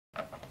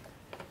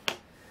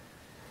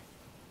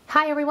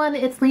Hi everyone,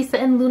 it's Lisa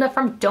and Luna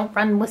from Don't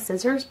Run with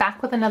Scissors,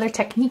 back with another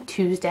Technique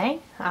Tuesday.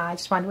 I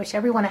just wanted to wish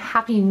everyone a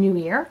happy new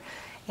year.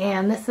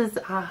 And this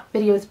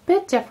video is a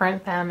bit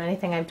different than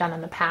anything I've done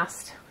in the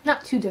past.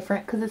 Not too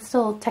different because it's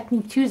still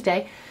Technique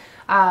Tuesday,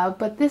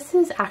 but this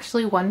is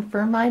actually one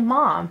for my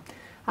mom.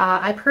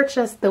 I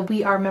purchased the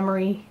We Are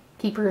Memory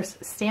Keepers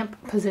stamp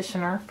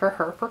positioner for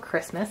her for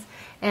Christmas,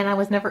 and I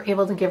was never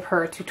able to give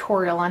her a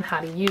tutorial on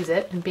how to use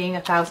it, and being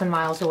 1,000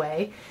 miles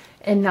away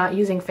and not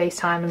using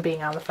FaceTime and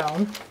being on the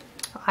phone,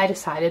 I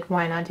decided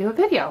why not do a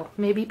video.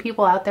 Maybe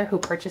people out there who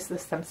purchase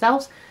this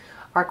themselves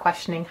are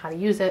questioning how to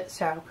use it,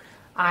 so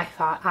I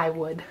thought I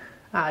would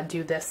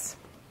do this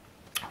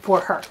for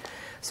her.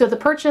 So the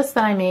purchase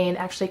that I made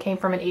actually came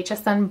from an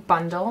HSN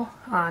bundle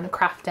on a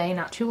craft day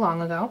not too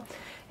long ago,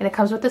 and it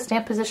comes with the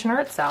stamp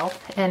positioner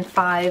itself and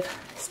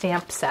 5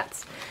 stamp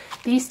sets.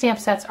 These stamp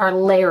sets are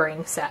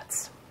layering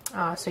sets,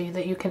 so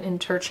that you can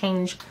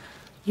interchange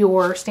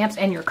your stamps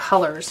and your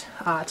colors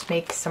to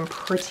make some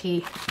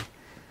pretty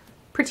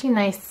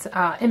nice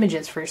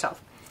images for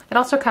yourself. It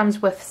also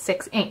comes with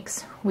 6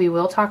 inks. We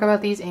will talk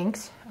about these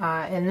inks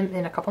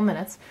in a couple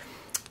minutes,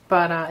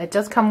 but it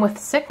does come with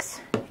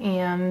 6,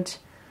 and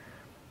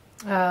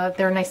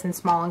they're nice and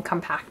small and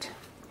compact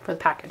for the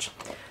package.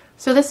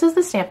 So this is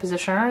the stamp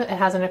positioner. It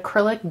has an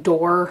acrylic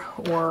door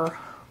or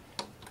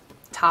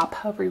top,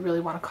 however you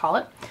really want to call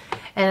it,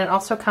 and it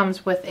also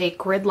comes with a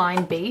grid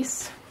line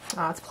base.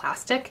 It's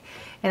plastic,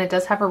 and it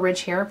does have a ridge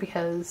here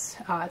because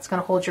it's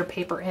going to hold your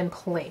paper in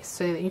place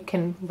so that you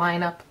can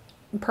line up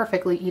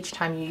perfectly each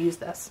time you use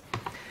this.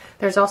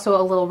 There's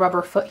also a little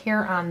rubber foot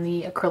here on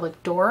the acrylic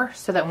door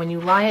so that when you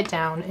lie it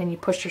down and you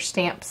push your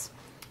stamps,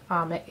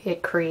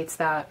 it creates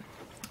that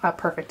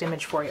perfect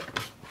image for you.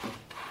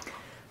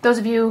 Those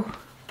of you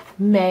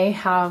may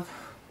have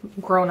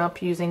grown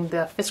up using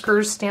the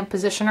Fiskars stamp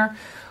positioner,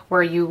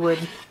 where you would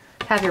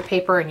have your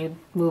paper and you'd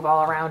move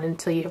all around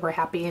until you were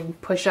happy and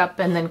push up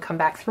and then come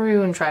back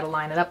through and try to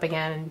line it up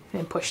again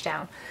and push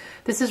down.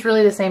 This is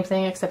really the same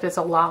thing, except it's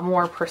a lot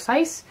more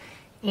precise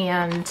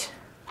and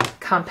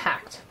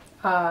compact.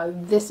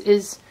 This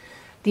is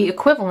the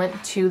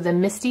equivalent to the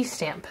Misty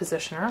stamp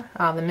positioner.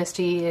 The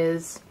Misty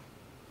is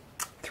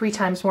 3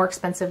 times more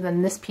expensive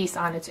than this piece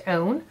on its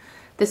own.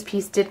 This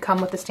piece did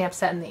come with the stamp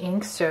set and the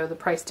ink, so the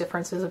price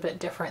difference is a bit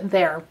different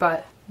there,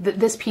 but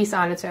this piece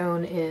on its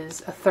own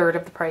is 1/3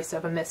 of the price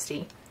of a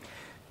Misty.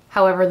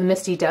 However, the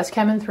Misty does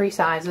come in 3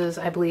 sizes.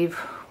 I believe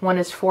one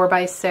is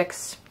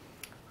 4x6,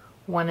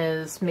 one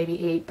is maybe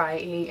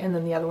 8x8, and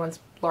then the other one's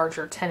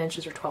larger, 10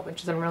 inches or 12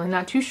 inches. I'm really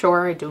not too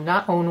sure. I do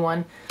not own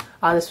one.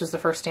 This was the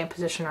first stamp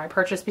positioner I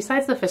purchased,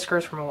 besides the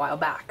Fiskars from a while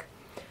back.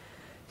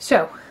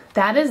 So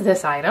that is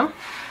this item.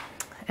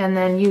 And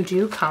then you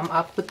do come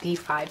up with the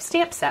 5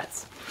 stamp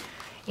sets.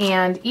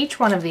 And each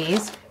one of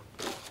these,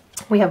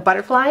 we have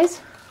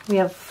butterflies, we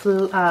have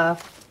a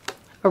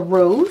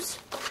rose,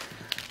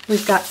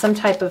 we've got some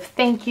type of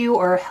thank you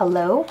or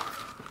hello,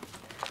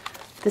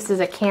 this is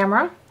a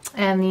camera,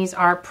 and these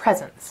are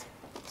presents.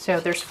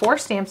 So there's 4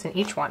 stamps in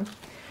each one,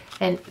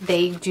 and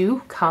they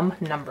do come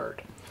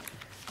numbered.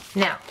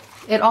 Now,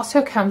 it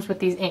also comes with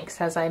these inks,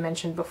 as I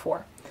mentioned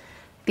before.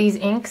 These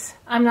inks,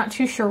 I'm not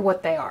too sure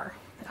what they are.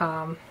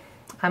 I'm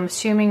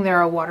assuming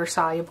they're a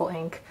water-soluble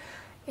ink,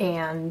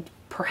 and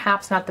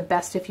perhaps not the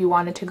best if you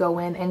wanted to go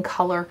in and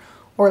color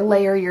or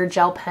layer your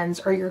gel pens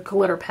or your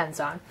glitter pens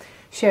on.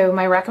 So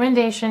my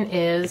recommendation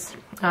is,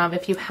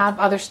 if you have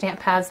other stamp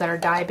pads that are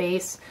dye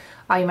base,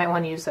 you might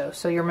want to use those.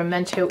 So your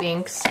Memento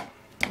inks,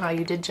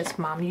 you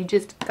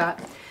just got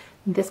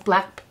this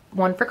black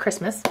one for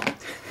Christmas.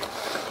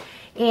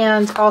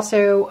 And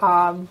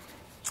also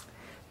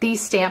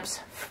these stamps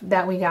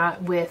that we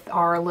got with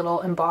our little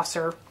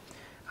embosser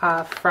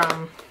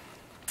from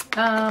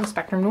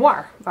Spectrum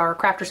Noir, our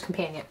Crafter's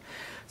Companion.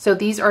 So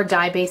these are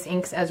dye-based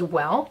inks as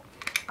well.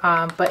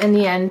 But in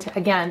the end,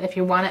 again, if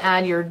you want to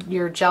add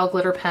your gel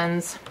glitter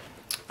pens,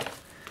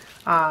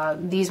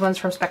 these ones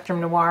from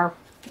Spectrum Noir,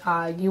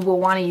 you will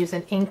want to use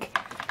an ink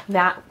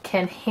that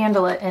can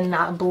handle it and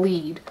not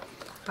bleed.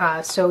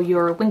 So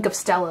your Wink of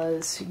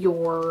Stellas,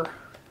 your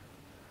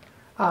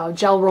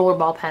gel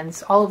rollerball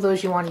pens, all of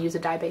those you want to use a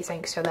dye-based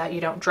ink so that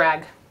you don't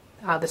drag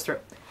this through.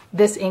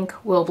 This ink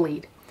will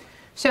bleed.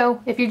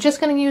 So if you're just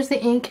going to use the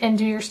ink and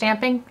do your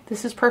stamping,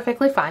 this is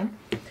perfectly fine.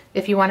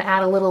 If you want to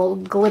add a little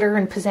glitter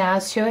and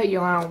pizzazz to it, you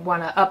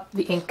want to up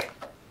the ink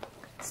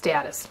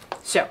status.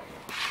 So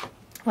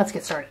let's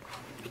get started.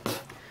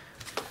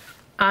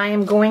 I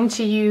am going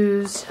to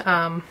use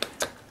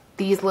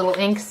these little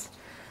inks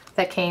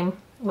that came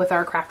with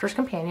our Crafter's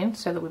Companion,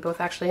 so that we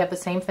both actually have the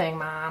same thing,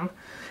 Mom.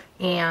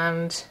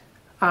 And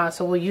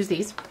so we'll use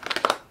these.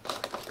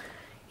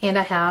 And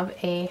I have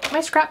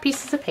my scrap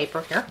pieces of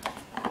paper here.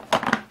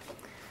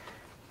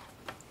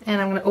 And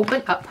I'm going to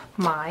open up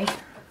my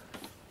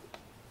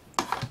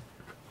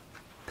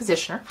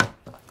positioner.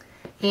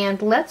 And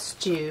let's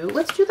do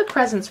the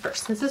presents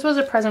first, since this was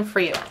a present for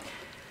you.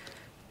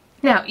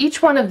 Now,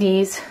 each one of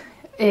these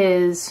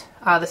is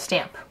the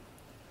stamp.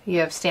 You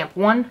have stamp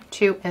 1,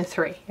 2, and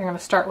 3. You're going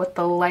to start with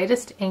the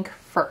lightest ink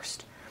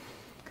first.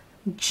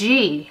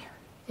 G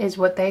is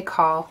what they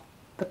call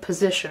the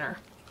positioner,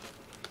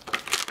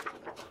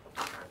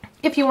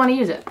 if you want to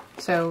use it.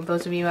 So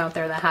those of you out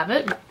there that have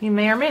it, you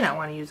may or may not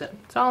want to use it.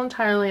 It's all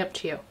entirely up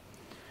to you.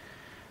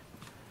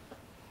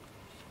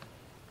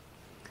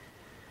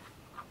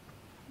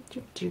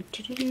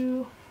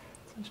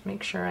 Just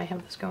make sure I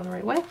have this going the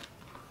right way.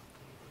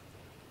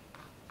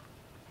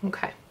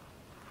 Okay.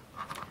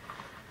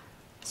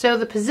 So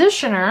the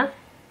positioner,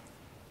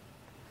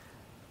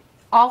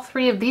 all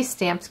three of these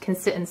stamps can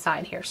sit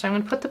inside here. So I'm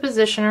going to put the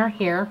positioner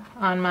here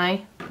on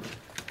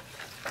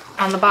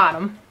the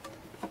bottom.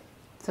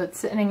 So it's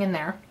sitting in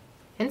there,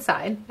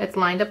 inside. It's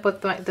lined up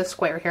with the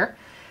square here.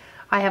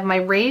 I have my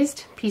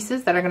raised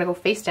pieces that are going to go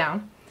face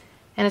down,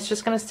 and it's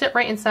just going to sit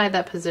right inside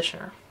that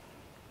positioner.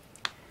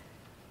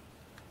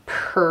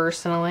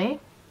 Personally,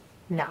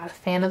 not a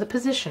fan of the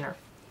positioner,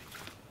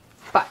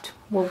 but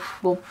we'll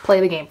play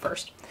the game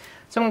first.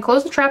 So I'm going to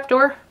close the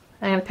trapdoor.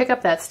 I'm going to pick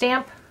up that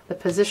stamp. The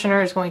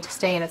positioner is going to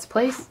stay in its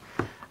place.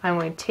 I'm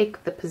going to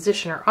take the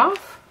positioner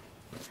off,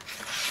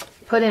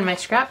 put in my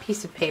scrap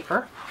piece of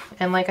paper,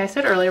 and like I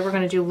said earlier, we're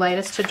going to do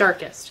lightest to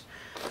darkest.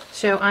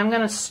 So I'm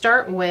going to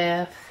start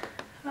with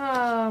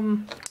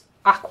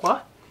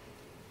aqua,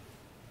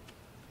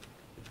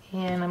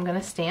 and I'm going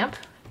to stamp.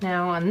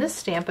 Now on this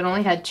stamp, it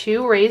only had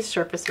 2 raised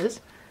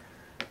surfaces,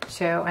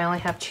 so I only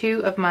have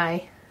 2 of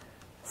my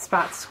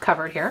spots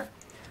covered here.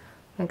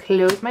 I'm going to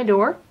close my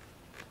door,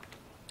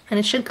 and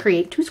it should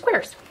create 2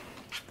 squares.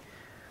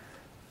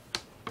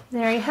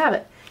 There you have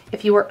it.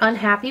 If you were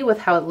unhappy with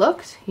how it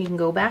looked, you can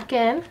go back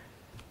in,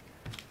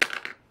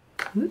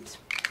 oops,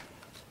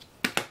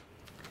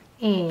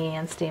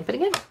 and stamp it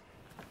again.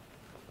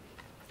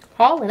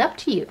 All up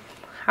to you,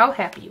 how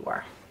happy you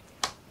are.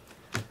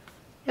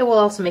 It will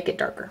also make it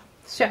darker.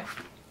 So,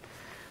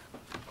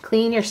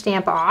 clean your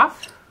stamp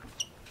off.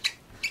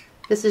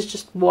 This is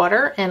just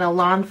water and a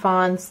Lawn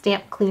Fawn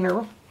stamp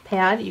cleaner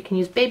pad. You can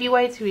use baby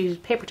wipes, you can use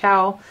paper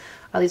towel.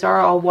 These are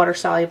all water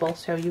soluble,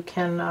 so you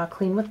can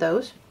clean with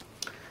those.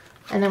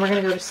 And then we're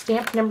going to go to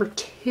stamp number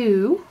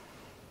 2.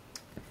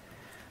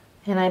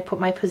 And I put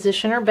my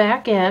positioner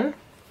back in.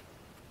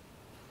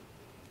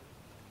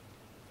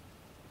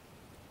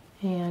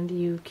 And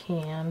you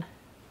can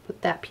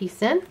put that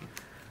piece in.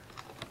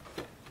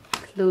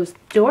 Close the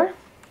door.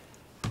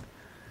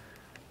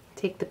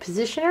 Take the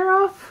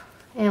positioner off.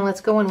 And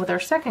let's go in with our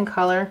second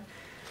color.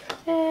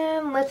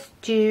 And let's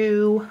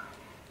do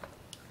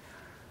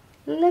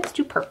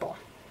purple.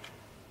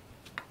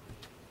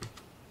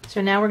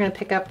 So now we're going to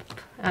pick up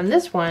on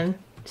this one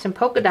some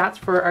polka dots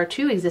for our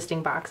 2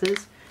 existing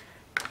boxes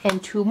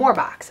and 2 more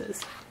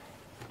boxes.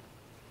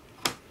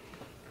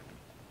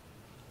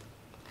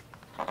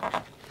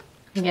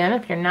 Again,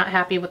 if you're not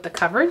happy with the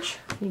coverage,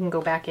 you can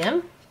go back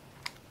in.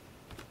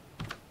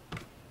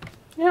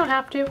 You don't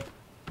have to,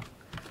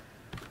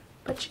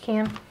 but you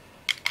can.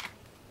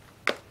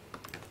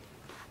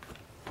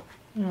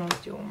 And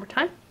let's do it one more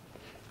time.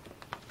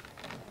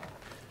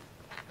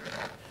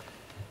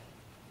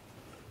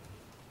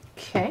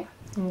 Okay,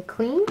 and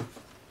clean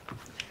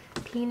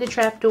the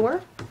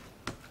trapdoor.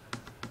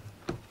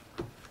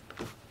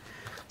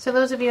 So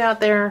those of you out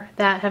there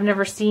that have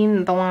never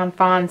seen the Lawn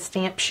Fawn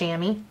stamp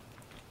chamois,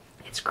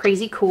 it's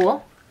crazy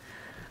cool.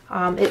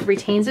 It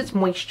retains its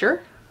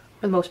moisture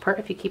for the most part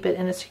if you keep it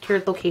in a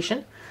secured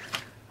location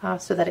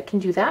so that it can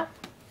do that.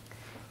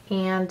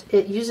 And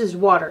it uses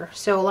water.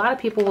 So a lot of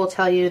people will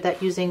tell you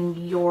that using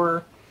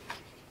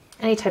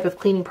any type of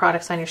cleaning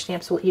products on your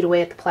stamps will eat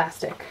away at the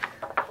plastic.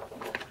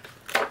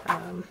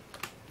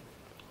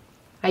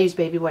 I use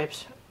baby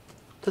wipes.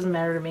 Doesn't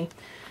matter to me.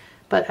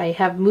 But I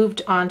have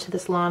moved on to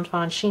this Lawn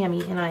Fawn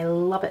chamois and I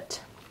love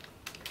it.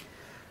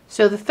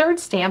 So the third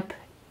stamp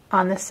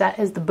on this set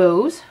is the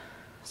bows.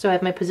 So I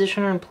have my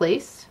positioner in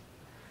place.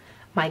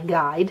 My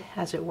guide,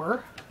 as it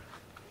were.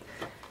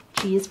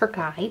 G is for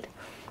guide.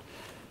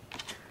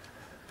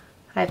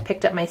 I've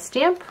picked up my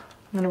stamp.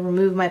 I'm going to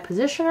remove my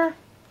positioner.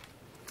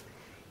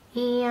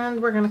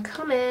 And we're going to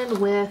come in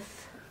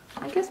with,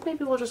 I guess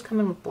maybe we'll just come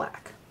in with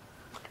black.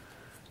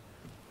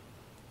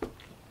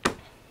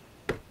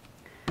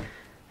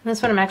 And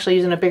this one I'm actually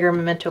using a bigger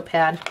memento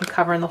pad. I'm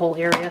covering the whole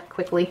area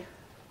quickly.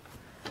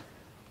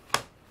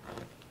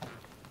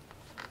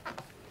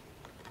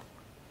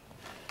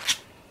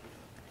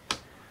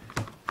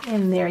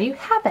 And there you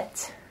have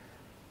it.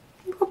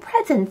 Little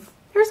presents.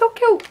 They're so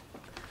cute.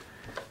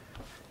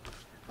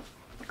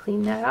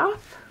 Clean that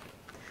off.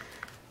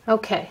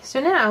 Okay, so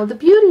now the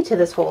beauty to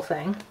this whole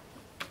thing,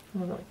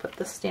 I'm going to put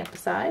this stamp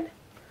aside,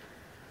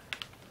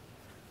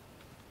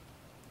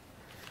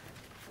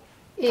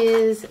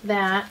 is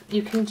that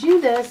you can do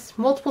this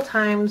multiple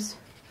times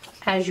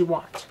as you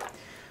want.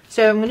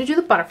 So I'm going to do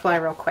the butterfly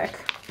real quick.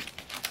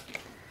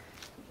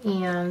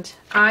 And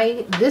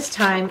this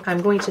time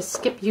I'm going to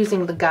skip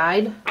using the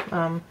guide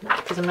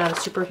because I'm not a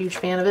super huge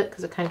fan of it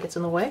because it kind of gets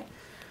in the way.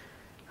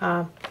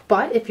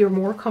 But if you're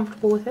more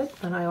comfortable with it,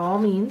 then by all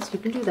means you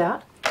can do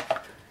that.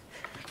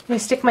 I'm going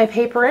to stick my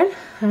paper in.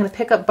 I'm going to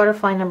pick up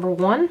butterfly number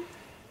 1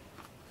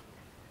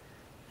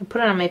 and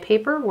put it on my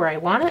paper where I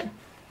want it.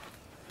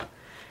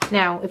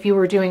 Now, if you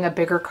were doing a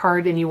bigger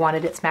card and you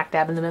wanted it smack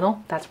dab in the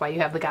middle, that's why you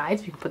have the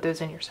guides. You can put those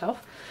in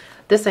yourself.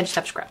 This I just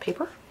have scrap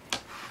paper.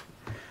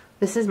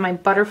 This is my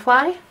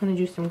butterfly. I'm going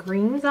to do some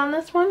greens on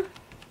this one.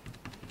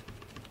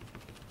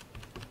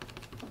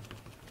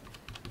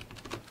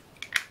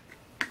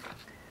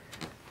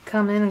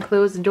 Come in and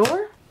close the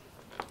door.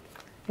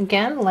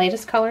 Again,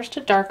 lightest colors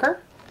to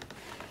darker.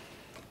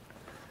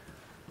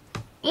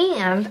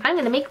 And I'm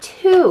going to make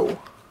 2.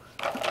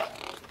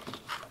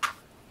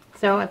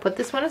 So I put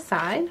this one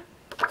aside.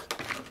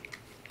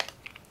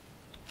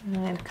 And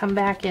I'm going to come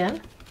back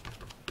in.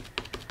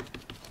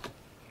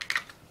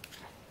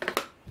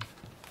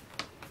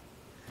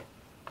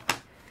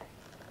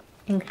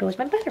 And close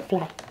my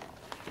butterfly.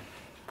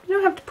 You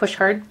don't have to push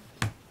hard.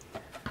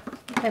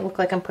 It might look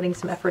like I'm putting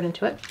some effort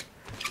into it.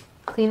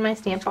 Clean my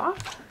stamp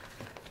off.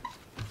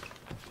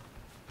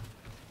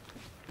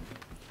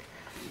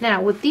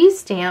 Now with these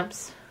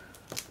stamps,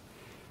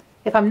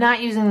 if I'm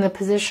not using the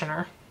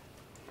positioner,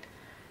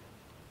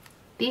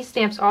 these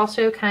stamps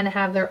also kind of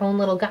have their own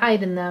little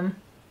guide in them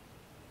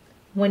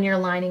when you're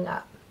lining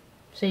up.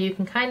 So you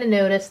can kind of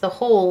notice the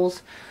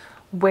holes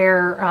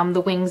where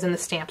the wings and the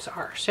stamps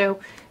are.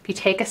 So if you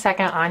take a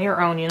second on your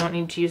own, you don't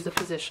need to use the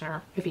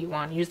positioner. If you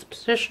want to use the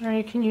positioner,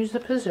 you can use the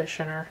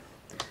positioner.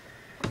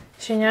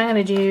 So now I'm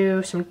going to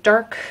do some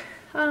dark,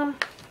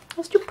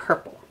 let's do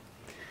purple.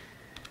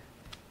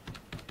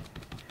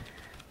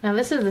 Now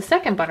this is the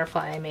second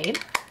butterfly I made.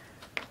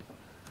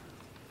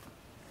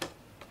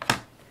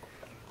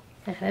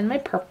 Add my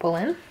purple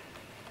in.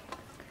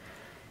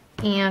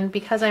 And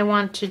because I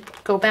want to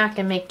go back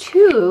and make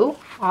 2,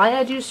 all I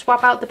gotta do is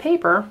swap out the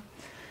paper.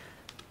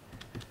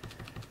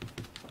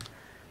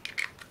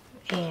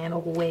 And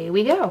away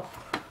we go.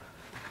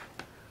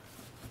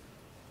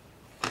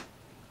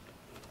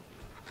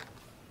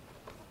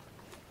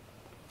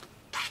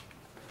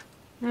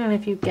 And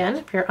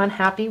if you're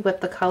unhappy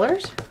with the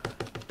colors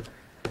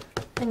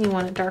and you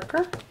want it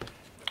darker,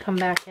 come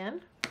back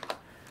in.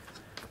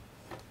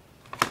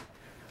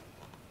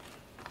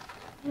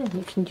 And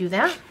you can do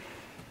that.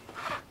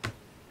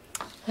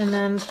 And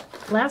then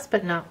last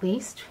but not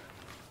least,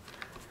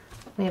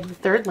 we have the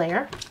third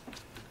layer.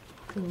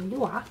 Clean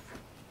you off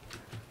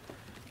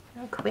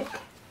real quick.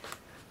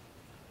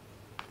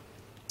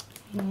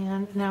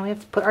 And now we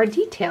have to put our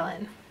detail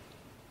in.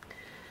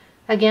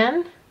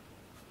 Again,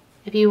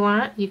 if you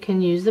want, you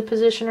can use the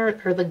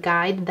positioner or the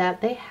guide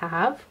that they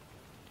have,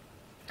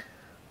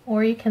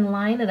 or you can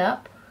line it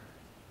up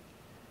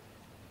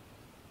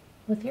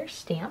with your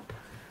stamp.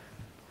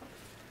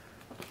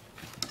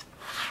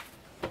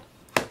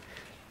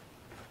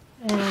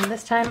 And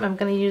this time I'm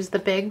going to use the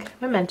big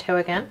memento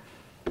again.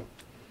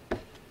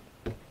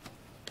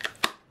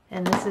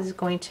 And this is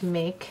going to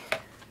make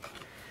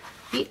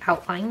the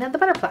outline of the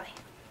butterfly.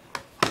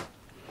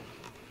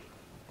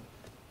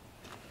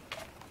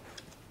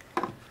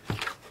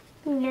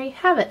 And there you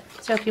have it.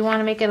 So if you want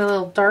to make it a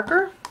little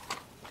darker,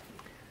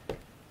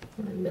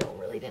 the middle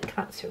really didn't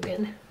come out so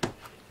good.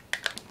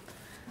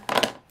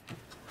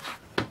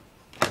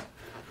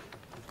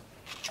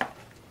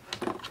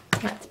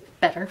 That's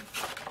better.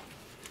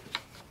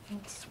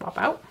 Let's swap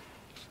out.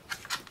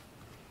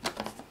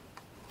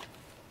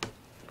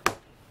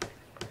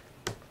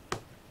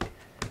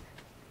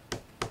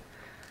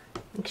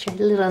 Make sure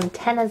the little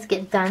antennas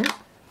get done.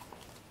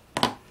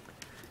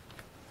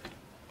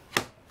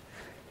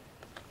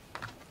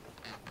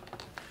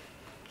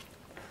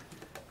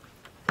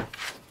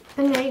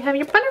 And there you have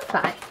your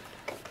butterfly.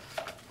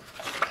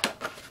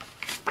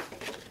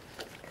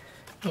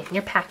 And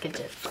your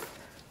packages.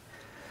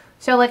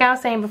 So like I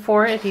was saying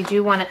before, if you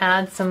do want to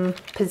add some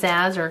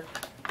pizzazz or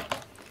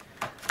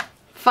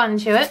fun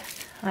to it,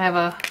 I have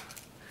a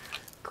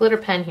glitter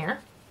pen here.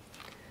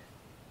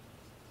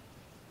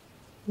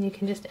 You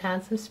can just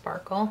add some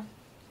sparkle.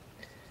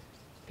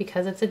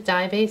 Because it's a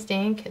dye-based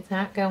ink, it's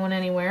not going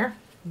anywhere.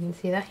 You can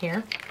see that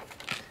here.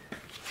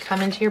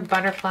 Come into your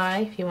butterfly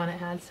if you want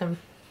to add some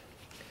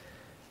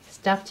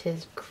stuff to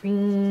his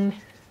green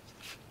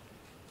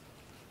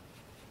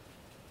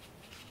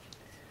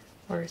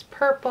or his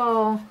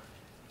purple.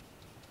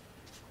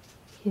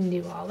 You can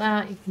do all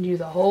that. You can do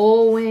the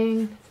whole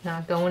wing. It's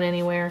not going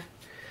anywhere.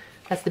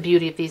 That's the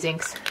beauty of these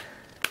inks.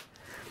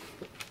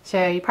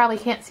 So you probably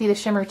can't see the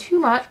shimmer too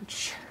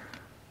much.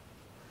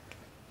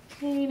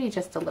 Maybe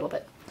just a little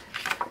bit.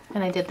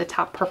 And I did the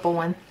top purple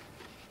one.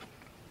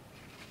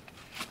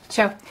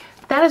 So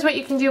that is what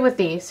you can do with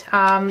these.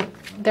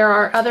 There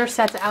are other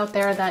sets out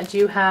there that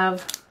do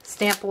have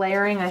stamp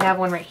layering. I have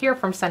one right here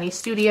from Sunny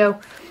Studio.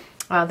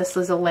 This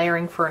is a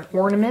layering for an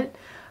ornament.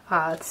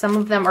 Some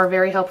of them are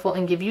very helpful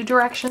and give you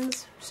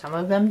directions. Some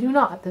of them do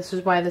not. This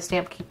is why the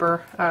Stamp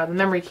Keeper, the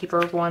Memory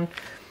Keeper one,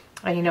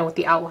 you know, with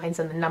the outlines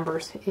and the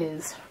numbers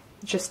is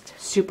just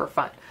super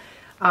fun.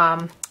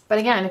 But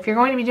again, if you're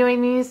going to be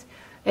doing these,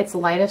 it's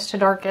lightest to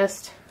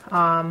darkest.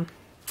 And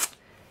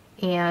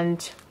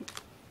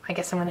I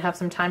guess I'm going to have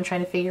some time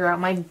trying to figure out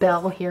my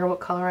bell here,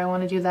 what color I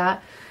want to do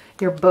that.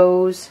 Your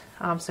bows.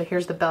 So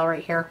here's the bell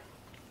right here.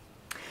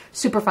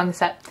 super fun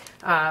set.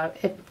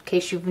 In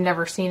case you've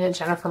never seen it,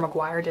 Jennifer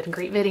McGuire did a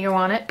great video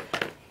on it.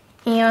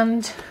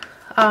 And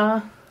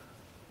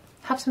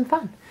have some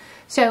fun.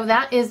 So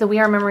that is the We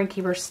Are Memory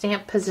Keepers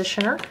stamp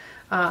positioner.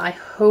 I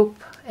hope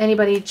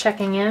anybody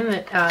checking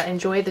in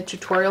enjoyed the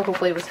tutorial.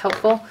 Hopefully it was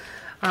helpful.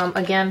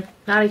 Again,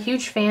 not a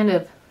huge fan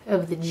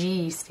of the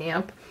G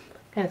stamp.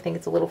 I kind of think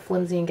it's a little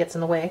flimsy and gets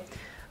in the way.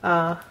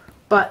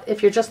 But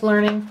if you're just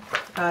learning,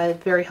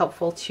 very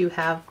helpful to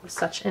have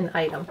such an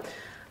item.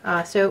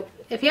 So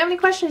if you have any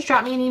questions,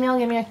 drop me an email,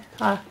 give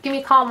me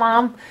a call,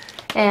 Mom.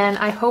 And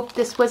I hope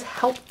this was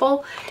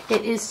helpful.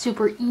 It is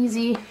super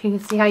easy. You can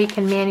see how you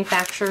can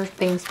manufacture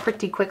things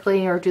pretty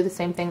quickly or do the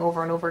same thing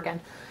over and over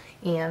again.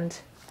 And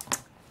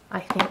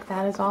I think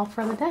that is all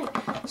for the day.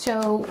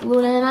 So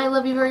Luna and I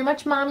love you very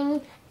much,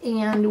 Mommy.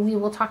 And we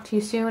will talk to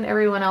you soon.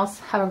 Everyone else,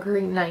 have a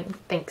great night.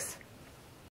 Thanks.